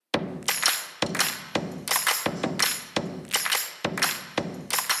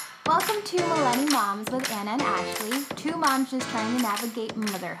Welcome to Millennial Moms with Anna and Ashley, two moms just trying to navigate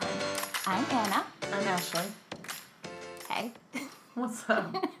motherhood. I'm Anna. I'm Ashley. Hey. What's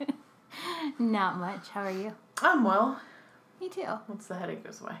up? Not much. How are you? I'm well. Me too. Once the headache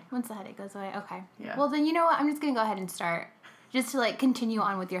goes away. Once the headache goes away. Okay. Yeah. Well, then you know what? I'm just going to go ahead and start just to continue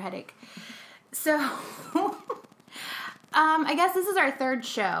on with your headache. So, I guess this is our third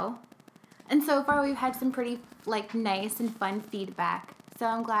show. And so far we've had some pretty nice and fun feedback. So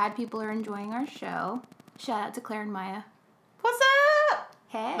I'm glad people are enjoying our show. Shout out to Claire and Maya. What's up?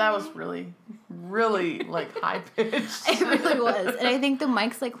 Hey. That was really high pitched. It really was. And I think the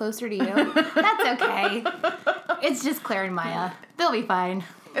mic's closer to you. That's okay. It's just Claire and Maya. They'll be fine.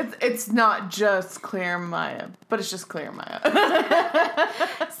 It's not just Claire and Maya, but it's just Claire and Maya.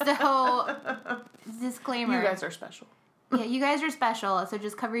 So, disclaimer. You guys are special. Yeah, you guys are special, so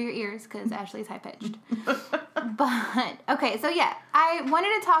just cover your ears because Ashley's high-pitched. But, okay, so yeah, I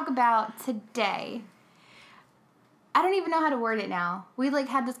wanted to talk about today. I don't even know how to word it now. We,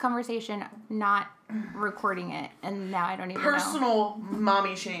 had this conversation not recording it, and now I don't even know. Personal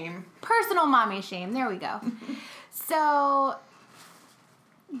mommy shame. Personal mommy shame. There we go. So,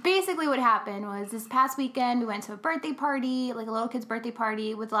 basically what happened was this past weekend we went to a birthday party, a little kid's birthday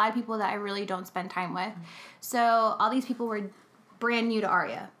party with a lot of people that I really don't spend time with. So all these people were brand new to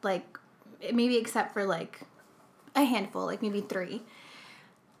Aria, maybe except for a handful, maybe 3.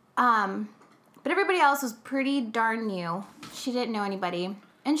 But everybody else was pretty darn new. She didn't know anybody.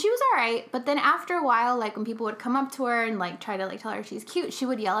 And she was all right, but then after a while, when people would come up to her and try to tell her she's cute, she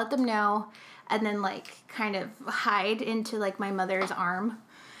would yell at them no, and then kind of hide into my mother's arm.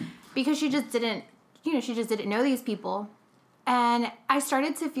 Because she just didn't know these people. And I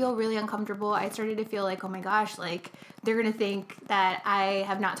started to feel really uncomfortable. I started to feel oh my gosh, they're going to think that I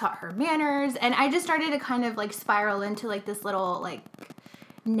have not taught her manners. And I just started to kind of spiral into this little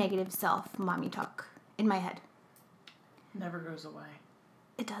negative self-mommy talk in my head. Never goes away.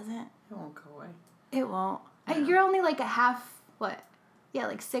 It doesn't. It won't go away. It won't. No. You're only a half,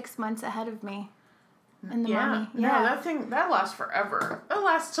 6 months ahead of me. And the mommy. Yeah. No, that lasts forever. That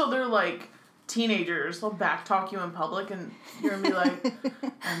lasts till they're teenagers. They'll backtalk you in public and you're gonna be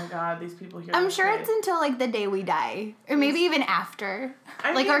oh my god, these people here. I'm sure it's until the day we die. Or maybe even after.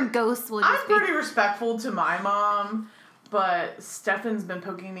 Our ghosts will just I'm pretty respectful to my mom, but Stefan's been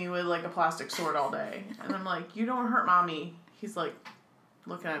poking me with a plastic sword all day. And I'm you don't hurt mommy. He's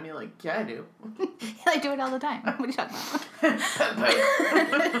looking at me yeah, I do. I do it all the time. What are you talking about?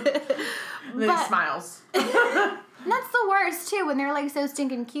 And then he smiles. That's the worst, too, when they're, so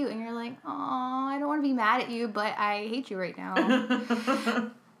stinking cute, and you're aw, I don't want to be mad at you, but I hate you right now.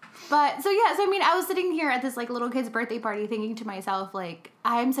 But, I was sitting here at this, little kid's birthday party thinking to myself,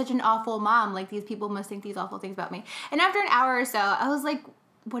 I'm such an awful mom, these people must think these awful things about me. And after an hour or so, I was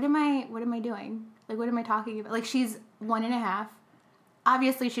what am I doing? What am I talking about? She's 1.5.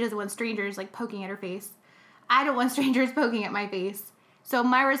 Obviously, she doesn't want strangers, poking at her face. I don't want strangers poking at my face. So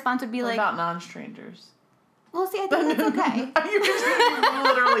my response would be what about non-strangers? Well, see, I think that's okay. You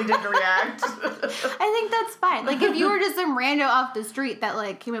literally didn't react. I think that's fine. If you were just some rando off the street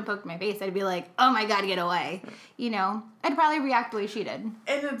that, came and poked my face, I'd be oh my god, get away. I'd probably react the way she did. And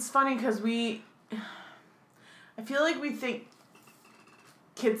it's funny because I feel we think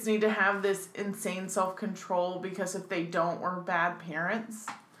kids need to have this insane self-control because if they don't, we're bad parents.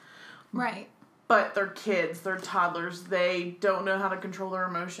 Right. But they're kids, they're toddlers, they don't know how to control their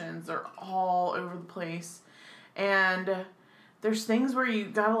emotions, they're all over the place. And there's things where you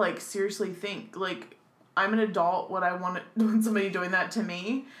gotta seriously think, I'm an adult, would I want somebody doing that to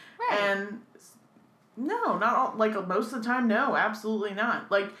me? Right. And no, not all, most of the time, no, absolutely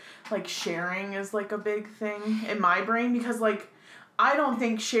not. Sharing is a big thing in my brain because I don't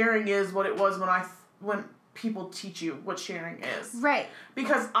think sharing is what it was when people teach you what sharing is. Right.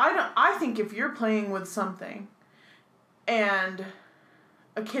 Because I think if you're playing with something and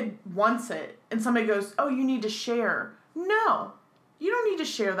a kid wants it and somebody goes, "Oh, you need to share." No. You don't need to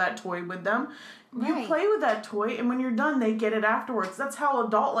share that toy with them. Right. You play with that toy and when you're done, they get it afterwards. That's how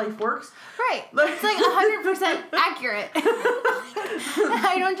adult life works. Right. It's 100% accurate.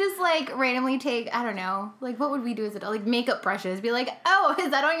 I don't just randomly take, I don't know, what would we do as adults? Makeup brushes. Be "Oh,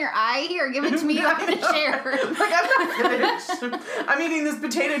 is that on your eye? Here, give it to me. I'm going to share." I'm not finished. I'm eating this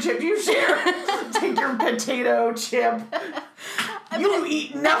potato chip. You share. Take your potato chip. You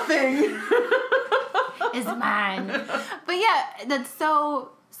eat nothing. It's mine. But yeah, that's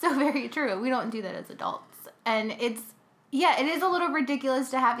so very true. We don't do that as adults. And it is a little ridiculous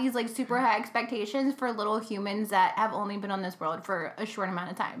to have these super high expectations for little humans that have only been on this world for a short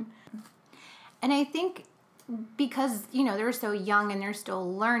amount of time. And I think because, you know, they're so young and they're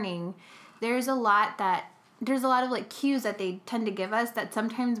still learning, there's a lot of like cues that they tend to give us that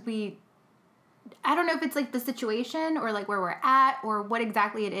sometimes I don't know if it's like the situation or like where we're at or what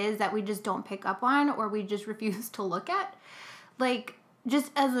exactly it is that we just don't pick up on or we just refuse to look at. Like,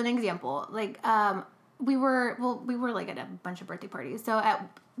 just as an example, like, we were like at a bunch of birthday parties. So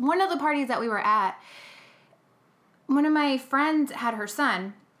at one of the parties that we were at, one of my friends had her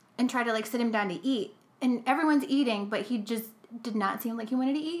son and tried to like sit him down to eat. And everyone's eating, but he just did not seem like he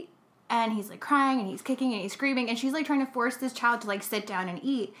wanted to eat. And he's like crying and he's kicking and he's screaming. And she's like trying to force this child to like sit down and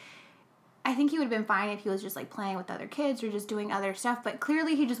eat. I think he would have been fine if he was just like playing with other kids or just doing other stuff. But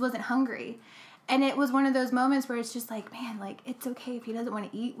clearly he just wasn't hungry. And it was one of those moments where it's just like, man, like it's okay if he doesn't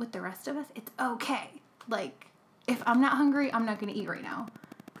want to eat with the rest of us. It's okay. Like, if I'm not hungry, I'm not going to eat right now.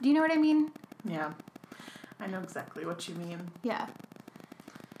 Do you know what I mean? Yeah. I know exactly what you mean. Yeah.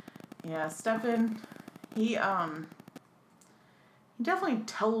 Yeah, Stefan, he definitely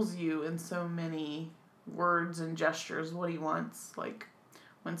tells you in so many words and gestures what he wants. Like,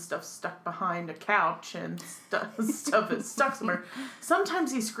 when stuff's stuck behind a couch and stuff is stuck somewhere.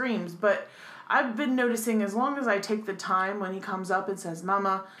 Sometimes he screams, but I've been noticing as long as I take the time when he comes up and says,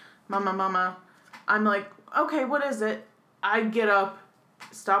 Mama, Mama, Mama, I'm like, okay, what is it? I get up,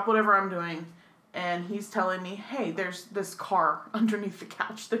 stop whatever I'm doing, and he's telling me, hey, there's this car underneath the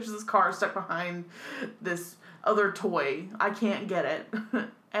couch. There's this car stuck behind this other toy. I can't get it.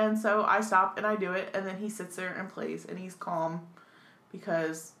 And so I stop and I do it, and then he sits there and plays, and he's calm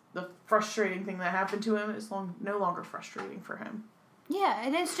because the frustrating thing that happened to him is no longer frustrating for him. Yeah,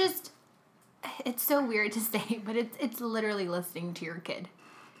 and it's just, it's so weird to say, but it's literally listening to your kid.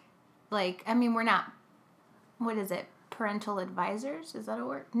 Like, I mean, we're not, what is it? Parental advisors? Is that a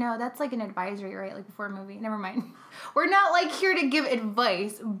word? No, that's like an advisory, right? Like before a movie. Never mind. We're not like here to give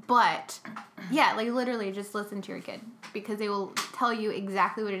advice, but yeah, like literally just listen to your kid because they will tell you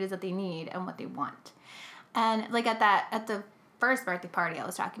exactly what it is that they need and what they want. And like at the first birthday party I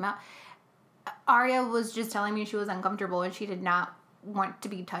was talking about, Aria was just telling me she was uncomfortable and she did not want to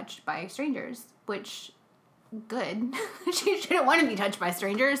be touched by strangers, which good. She shouldn't want to be touched by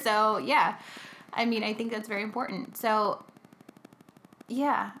strangers, so yeah. I mean, I think that's very important. So,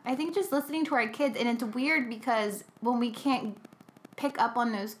 yeah, I think just listening to our kids, and it's weird because when we can't pick up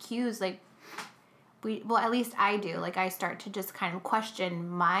on those cues, like, at least I do, like, I start to just kind of question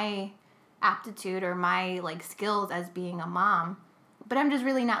my aptitude or my, like, skills as being a mom. But I'm just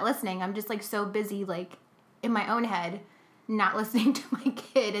really not listening. I'm just, like, so busy, like, in my own head, not listening to my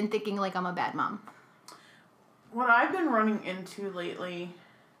kid and thinking, like, I'm a bad mom. What I've been running into lately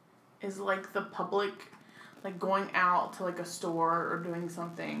is like the public, like going out to like a store or doing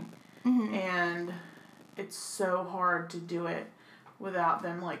something, and it's so hard to do it without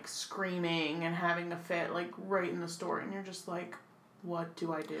them like screaming and having a fit like right in the store, and you're just like, what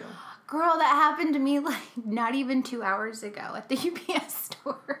do I do? Girl, that happened to me like not even 2 hours ago at the UPS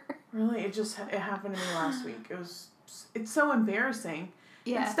store. Really? It happened to me last week. It's so embarrassing.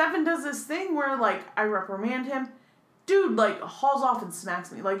 Yeah. And Stefan does this thing where like I reprimand him. Dude, like, hauls off and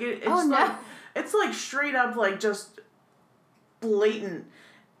smacks me. Like, it's, like, straight up, like, just blatant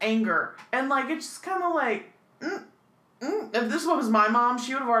anger. And, like, it's just kind of like, If this was my mom,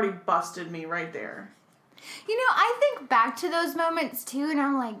 she would have already busted me right there. You know, I think back to those moments, too, and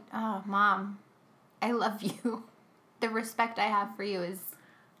I'm like, oh, Mom, I love you. The respect I have for you is,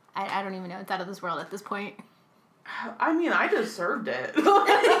 I don't even know, it's out of this world at this point. I mean, I deserved it.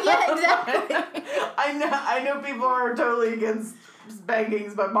 Yeah, exactly. I know people are totally against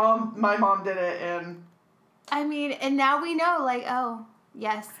spankings, but my mom did it, and I mean, and now we know, like, oh,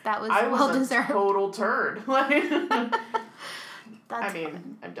 yes, that was well deserved. I was a total turd. Like, That's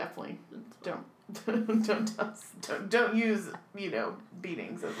I definitely don't use,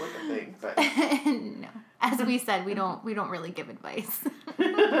 beatings as like a thing, but no. As we said, we don't really give advice.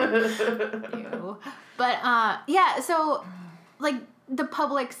 Ew. But yeah, so like the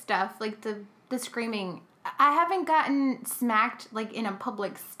public stuff, like the screaming, I haven't gotten smacked like in a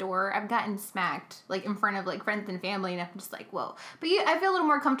public store. I've gotten smacked like in front of like friends and family, and I'm just like, whoa. But I feel a little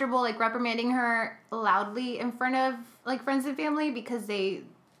more comfortable like reprimanding her loudly in front of like friends and family because they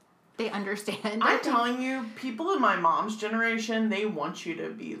understand. I'm telling you, people in my mom's generation, they want you to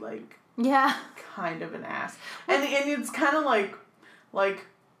be like, yeah, kind of an ass, and it's kind of like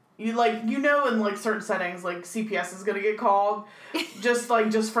you in like certain settings like CPS is gonna get called, just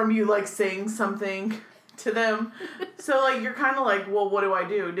from you like saying something to them, so like you're kind of like, well, what do I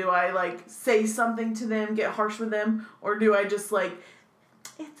do? Do I like say something to them, get harsh with them, or do I just like,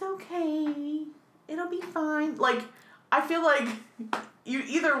 it's okay, it'll be fine? Like, I feel like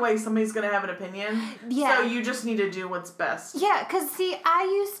either way, somebody's going to have an opinion. Yeah. So you just need to do what's best. Yeah, because, see, I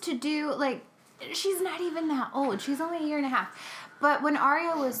used to do, like, she's not even that old. She's only a year and a half. But when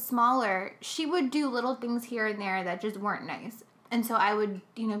Aria was smaller, she would do little things here and there that just weren't nice. And so I would,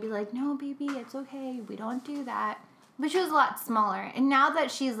 be like, no, baby, it's okay. We don't do that. But she was a lot smaller. And now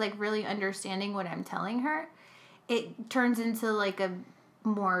that she's, like, really understanding what I'm telling her, it turns into, like, a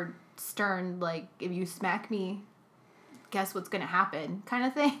more stern, like, if you smack me, guess what's going to happen kind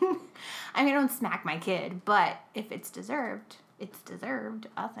of thing. I mean, I don't smack my kid, but if it's deserved,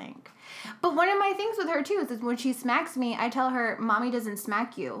 I think. But one of my things with her, too, is when she smacks me, I tell her, Mommy doesn't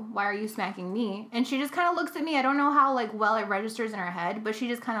smack you. Why are you smacking me? And she just kind of looks at me. I don't know how, like, well it registers in her head, but she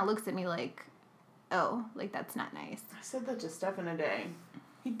just kind of looks at me like, oh, like, that's not nice. I said that to Stefan today.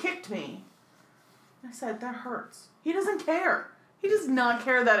 He kicked me. I said, that hurts. He doesn't care. He does not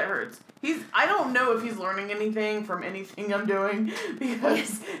care that it hurts. I don't know if he's learning anything from anything I'm doing,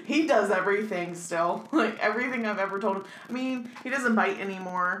 because he does everything still. Like, everything I've ever told him. I mean, he doesn't bite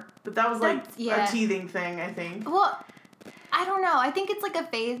anymore, but that was like a teething thing, I think. Well, I don't know. I think it's like a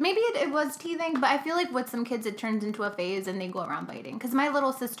phase. Maybe it was teething, but I feel like with some kids it turns into a phase and they go around biting. Because my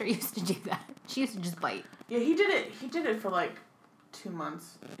little sister used to do that. She used to just bite. Yeah, he did it for like 2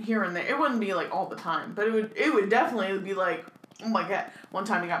 months here and there. It wouldn't be like all the time, but it would definitely be like, oh my God, one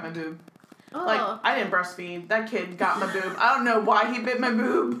time he got my boob. Oh. Like, I didn't breastfeed. That kid got my boob. I don't know why he bit my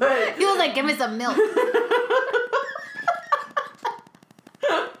boob, but... He was like, give me some milk.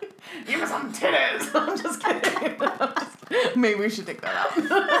 Give me some titties. I'm just kidding. Maybe we should take that out.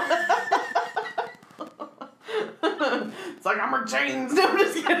 It's like, I'm her chains. No, I'm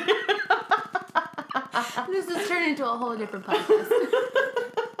just kidding. This has turned into a whole different podcast.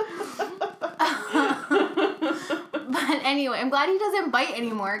 But anyway, I'm glad he doesn't bite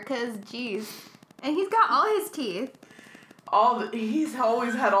anymore, because, geez. And he's got all his teeth. He's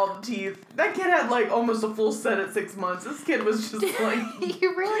always had all the teeth. That kid had, like, almost a full set at 6 months. This kid was just, like... He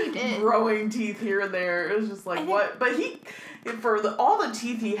really did. Growing teeth here and there. It was just like, what? But all the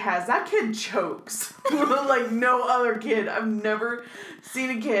teeth he has, that kid chokes. Like no other kid. I've never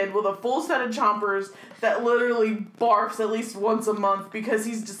seen a kid with a full set of chompers that literally barfs at least once a month because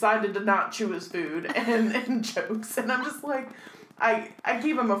he's decided to not chew his food and chokes. And I'm just like... I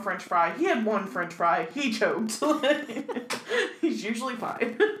gave him a French fry. He had one French fry. He choked. He's usually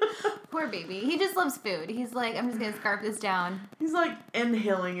fine. Poor baby. He just loves food. He's like, I'm just going to scarf this down. He's like,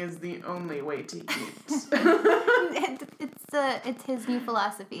 inhaling is the only way to eat. It's his new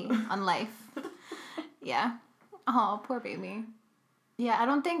philosophy on life. Yeah. Oh, poor baby. Yeah, I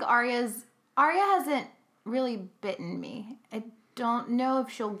don't think Aria hasn't really bitten me. I don't know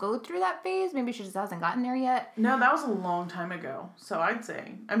if she'll go through that phase. Maybe she just hasn't gotten there yet. No, that was a long time ago. So I'd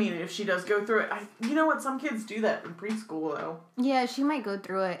say, I mean, if she does go through it, you know what? Some kids do that in preschool, though. Yeah, she might go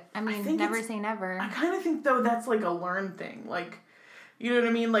through it. I mean, never say never. I kind of think, though, that's like a learned thing. Like, you know what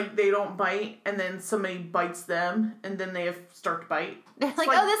I mean? Like, they don't bite, and then somebody bites them, and then they start to bite. They're like,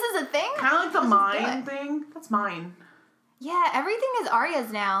 oh, this is a thing? Kind of like the mine thing. That's mine. Yeah, everything is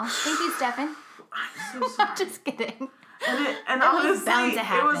Aria's now. Thank you, Stefan. I'm so sorry. I'm just kidding. And honestly,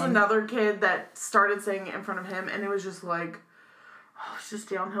 it was another kid that started saying it in front of him, and it was just like, oh, it's just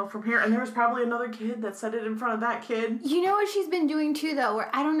downhill from here. And there was probably another kid that said it in front of that kid. You know what she's been doing too, though?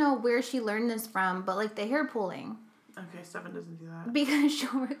 Where I don't know where she learned this from, but like the hair pulling. Okay, Stefan doesn't do that. Because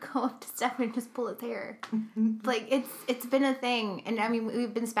she'll go up to Stefan and just pull his hair. Like it's been a thing, and I mean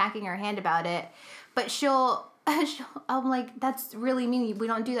we've been smacking her hand about it, but I'm like, that's really mean. We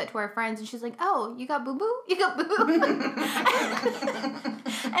don't do that to our friends. And she's like, oh, you got boo-boo? You got boo-boo?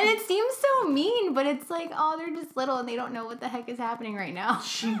 And it seems so mean, but it's like, oh, they're just little and they don't know what the heck is happening right now.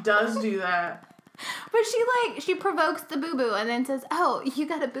 She does do that. But she provokes the boo-boo and then says, oh, you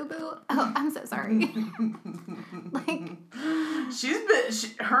got a boo-boo? Oh, I'm so sorry. Like...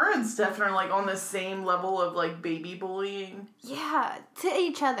 her and Stefan are like on the same level of like baby bullying. Yeah, to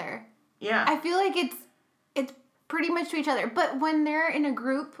each other. Yeah. I feel like it's pretty much to each other. But when they're in a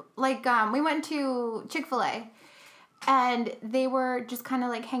group, like, we went to Chick-fil-A, and they were just kind of,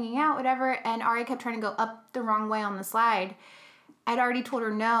 like, hanging out, whatever, and Aria kept trying to go up the wrong way on the slide. I'd already told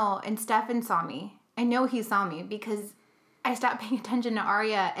her no, and Stefan saw me. I know he saw me, because I stopped paying attention to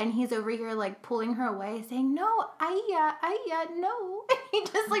Aria, and he's over here, like, pulling her away, saying, no, Aya, no. And he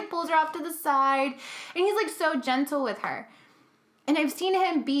just, like, pulls her off to the side, and he's, like, so gentle with her. And I've seen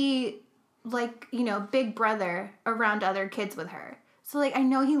him be... like, you know, big brother around other kids with her. So, like, I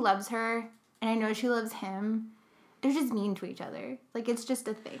know he loves her, and I know she loves him. They're just mean to each other. Like, it's just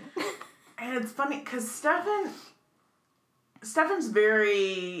a thing. And it's funny, because Stefan's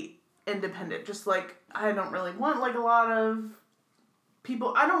very independent. Just, like, I don't really want, like, a lot of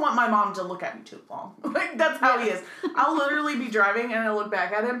people, I don't want my mom to look at me too long. Like, that's how he is. I'll literally be driving and I look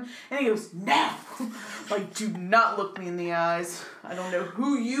back at him and he goes, no! Like, do not look me in the eyes. I don't know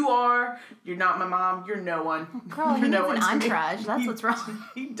who you are. You're not my mom. You're no one. Girl, he needs an entourage. That's what's wrong.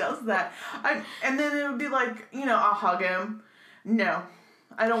 He does that. And then it would be like, I'll hug him. No.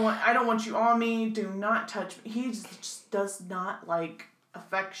 I don't want you on me. Do not touch me. He just does not like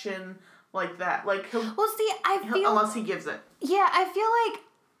affection like that. Like, unless he gives it. Yeah, I feel like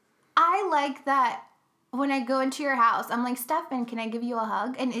I like that when I go into your house. I'm like, Stefan, can I give you a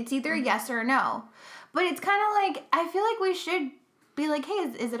hug? And it's either a yes or a no. But it's kind of like, I feel like we should be like,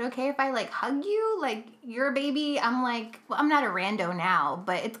 hey, is it okay if I, like, hug you? Like, you're a baby. I'm like, well, I'm not a rando now,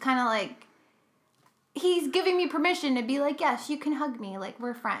 but it's kind of like, he's giving me permission to be like, yes, you can hug me. Like,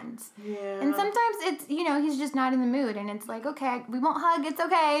 we're friends. Yeah. And sometimes it's, he's just not in the mood. And it's like, okay, we won't hug. It's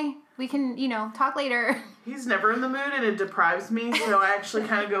okay. We can, talk later. He's never in the mood and it deprives me. So I actually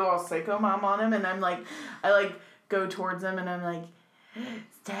kind of go all psycho mom on him. And I'm like, I go towards him and I'm like,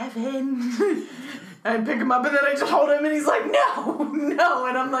 Stefan. I pick him up and then I just hold him and he's like, no.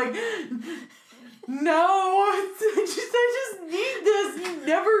 And I'm like, no, I just need this. You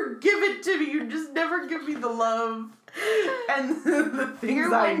never give it to me. You just never give me the love and the things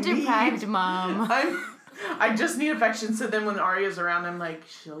You're I one need. deprived mom. I just need affection. So then when Arya's around, I'm like,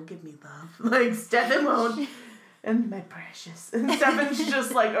 she'll give me love. Like, Stefan won't. And my precious. And Stefan's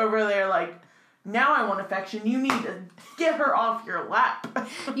just like over there like, now I want affection. You need to get her off your lap.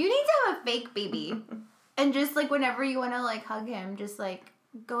 You need to have a fake baby. And just like whenever you want to like hug him, just like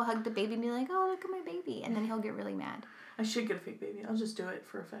go hug the baby and be like, oh, look at my baby. And then he'll get really mad. I should get a fake baby. I'll just do it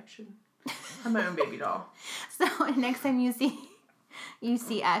for affection. I'm my own baby doll. So next time you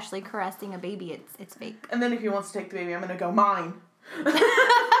see Ashley caressing a baby, it's fake. And then if he wants to take the baby, I'm going to go, mine.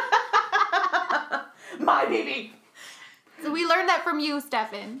 My baby. So we learned that from you,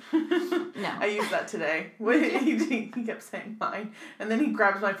 Stefan. No. I used that today. He kept saying mine. And then he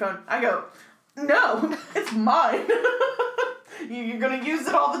grabs my phone. I go, no, it's mine. You're going to use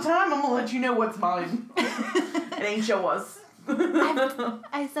it all the time. I'm going to let you know what's mine. It ain't yours.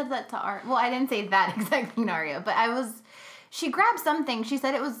 I said that to Arya. Well, I didn't say that exactly to Arya, but she grabbed something. She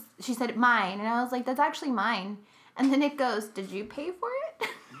said mine. And I was like, that's actually mine. And then it goes, did you pay for it?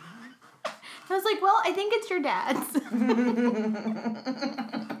 I was like, well, I think it's your dad's.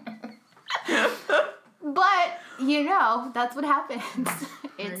 But, that's what happens.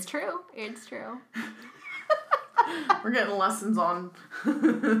 It's true. It's true. We're getting lessons on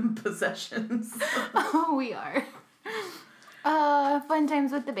possessions. Oh, we are. Fun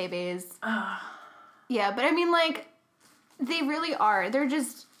times with the babies. Yeah, but I mean, like, they really are. They're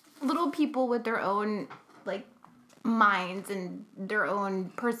just little people with their own, like, minds and their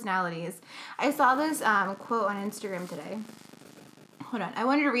own personalities. I saw this quote on Instagram today. Hold on. I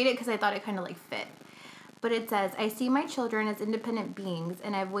wanted to read it because I thought it kind of, like, fit. But it says, I see my children as independent beings,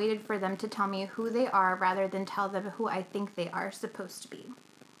 and I've waited for them to tell me who they are rather than tell them who I think they are supposed to be.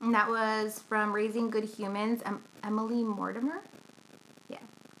 And that was from Raising Good Humans, Emily Mortimer. Yeah,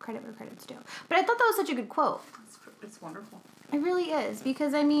 credit where credit's due. But I thought that was such a good quote. It's wonderful. It really is,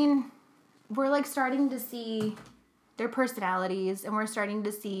 because, I mean, we're, like, starting to see their personalities, and we're starting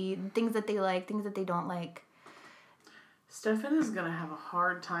to see things that they like, things that they don't like. Stefan is going to have a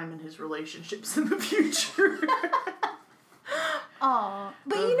hard time in his relationships in the future. Oh,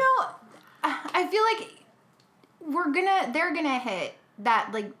 but I feel like they're gonna hit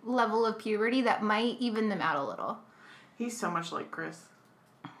that, like, level of puberty that might even them out a little. He's so much like Chris.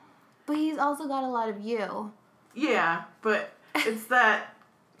 But he's also got a lot of you. Yeah, but it's that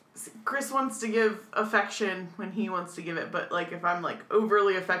Chris wants to give affection when he wants to give it, but, like, if I'm, like,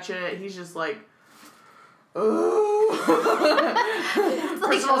 overly affectionate, he's just like, oh,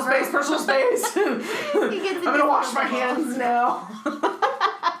 personal space. I'm gonna wash my hands now.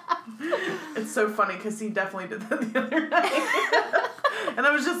 It's so funny because he definitely did that the other night, and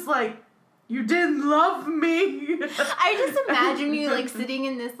I was just like, you didn't love me. I just imagine you, like, sitting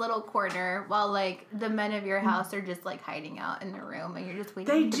in this little corner while, like, the men of your house are just, like, hiding out in the room, and you're just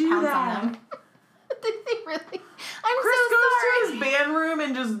waiting to pounce on them. They really. Chris goes to his band room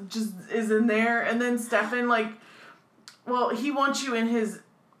and just is in there, and then Stefan, like, well, he wants you in his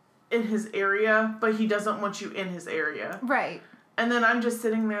area, but he doesn't want you in his area. Right. And then I'm just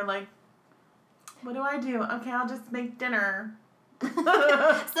sitting there like, what do I do? Okay, I'll just make dinner.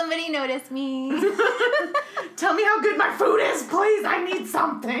 Somebody notice me. Tell me how good my food is, please. I need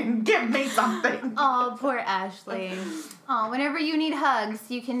something. Give me something. Oh, poor Ashley. Oh, whenever you need hugs,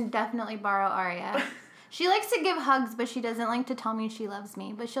 you can definitely borrow Arya. She likes to give hugs, but she doesn't like to tell me she loves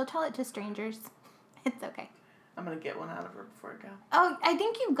me. But she'll tell it to strangers. It's okay. I'm gonna get one out of her before I go. Oh, I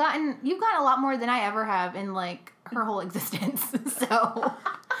think you've gotten a lot more than I ever have in like her whole existence. So,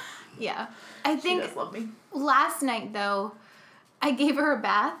 yeah. I think she does love me. Last night though, I gave her a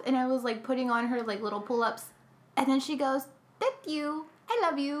bath and I was like putting on her like little pull-ups, and then she goes, "Thank you, I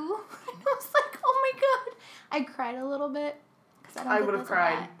love you." And I was like, "Oh my god!" I cried a little bit because I would have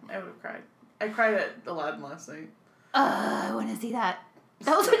cried. I cried at Aladdin last night. I want to see that.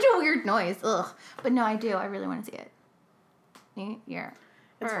 That was such a weird noise. Ugh. But no, I do. I really want to see it. Yeah.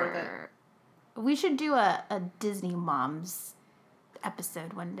 It's worth it. We should do a Disney Moms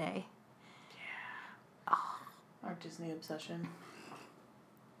episode one day. Yeah. Oh. Our Disney obsession.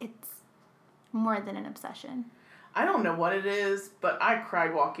 It's more than an obsession. I don't know what it is, but I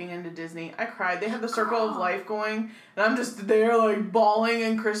cried walking into Disney. I cried. They have the Circle of Life going, and I'm just there, like, bawling,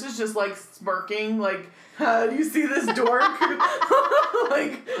 and Chris is just, like, smirking, like, do you see this dork?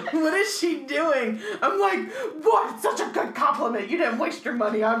 Like, what is she doing? I'm like, what? Such a good compliment. You didn't waste your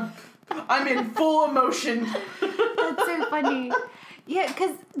money. I'm in full emotion. That's so funny. Yeah,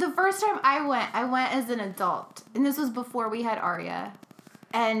 because the first time I went as an adult, and this was before we had Aria,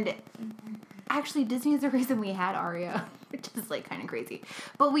 and actually, Disney is the reason we had Aria, which is, like, kind of crazy.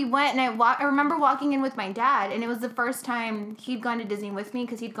 But we went, and I remember walking in with my dad, and it was the first time he'd gone to Disney with me,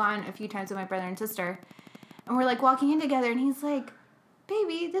 because he'd gone a few times with my brother and sister. And we're, like, walking in together, and he's like,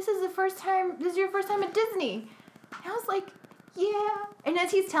 "Baby, this is your first time at Disney." And I was like, "Yeah." And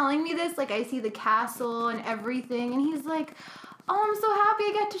as he's telling me this, like, I see the castle and everything, and he's like, "Oh, I'm so happy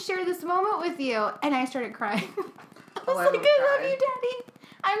I got to share this moment with you." And I started crying. I was like, "I love you, Daddy.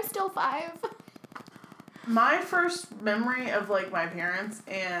 I'm still 5. My first memory of, like, my parents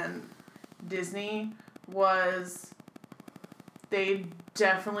and Disney was they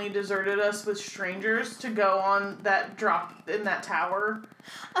definitely deserted us with strangers to go on that drop in that tower.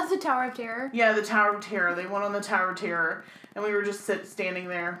 Oh, the Tower of Terror? Yeah, the Tower of Terror. They went on the Tower of Terror, and we were just standing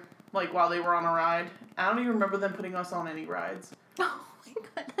there, like, while they were on a ride. I don't even remember them putting us on any rides. Oh my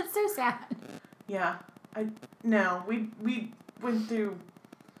god, that's so sad. Yeah. We went through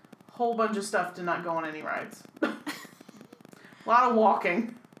a whole bunch of stuff to not go on any rides. A lot of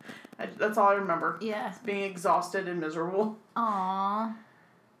walking. That's all I remember. Yeah. Being exhausted and miserable. Aww.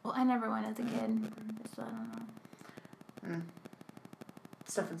 Well, I never went as a kid, so I don't know.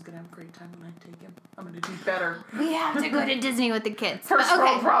 Stefan's gonna have a great time when I take him. I'm gonna do better. We have to go to Disney with the kids. First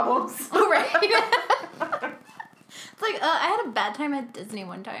world problems. Oh, right. It's like, I had a bad time at Disney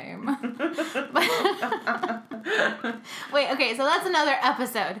one time. Wait, okay, so that's another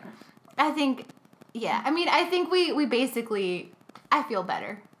episode. I think we basically, I feel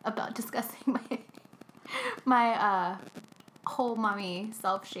better about discussing my whole mommy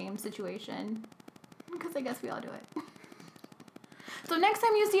self-shame situation. Because I guess we all do it. So next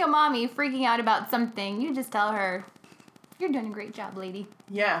time you see a mommy freaking out about something, you just tell her, "You're doing a great job, lady."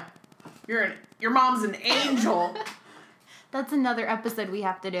 Yeah. Your mom's an angel. That's another episode we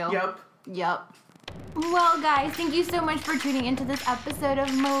have to do. Yep. Well, guys, thank you so much for tuning into this episode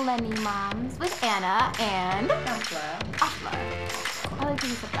of Millennium Moms with Anna and Ashla. I like to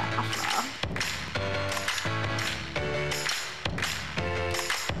use that.